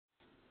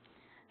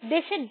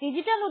দেশের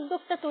ডিজিটাল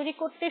উদ্যোক্তা তৈরি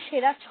করতে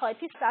সেরা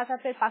 6টি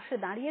স্টার্টআপের পাশে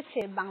দাঁড়িয়েছে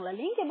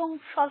বাংলালিংক এবং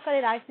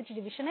সরকারের আইসিটি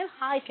ডিভিশনের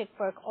হাইটেক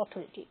পার্ক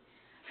অথরিটি।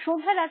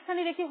 সন্ধ্যায়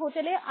রাজধানীর একটি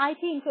হোটেলে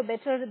আইটি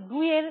ইনকিউবেটর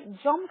 2 এর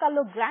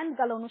জমকালো গ্র্যান্ড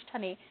গালা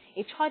অনুষ্ঠানে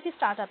এই 6টি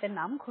স্টার্টআপের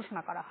নাম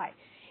ঘোষণা করা হয়।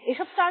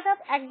 এসব স্টার্টআপ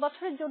 1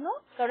 বছরের জন্য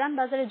কারওয়ান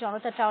বাজারের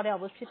জনতা টাওয়ারে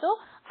অবস্থিত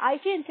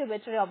আইটি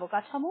ইনকিউবেটরের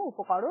অবকাঠামো,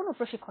 উপকরণ ও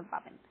প্রশিক্ষণ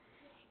পাবেন।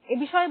 এ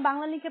বিষয়ে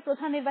বাংলালিংকের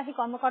প্রধান নির্বাহী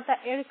কর্মকর্তা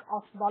এরিক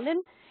অফ বলেন,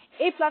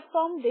 এই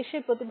প্ল্যাটফর্ম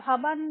দেশের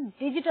প্রতিভাবান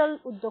ডিজিটাল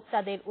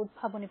উদ্যোক্তাদের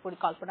উদ্ভাবনী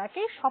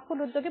পরিকল্পনাকে সফল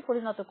উদ্যোগে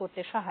পরিণত করতে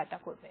সহায়তা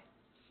করবে।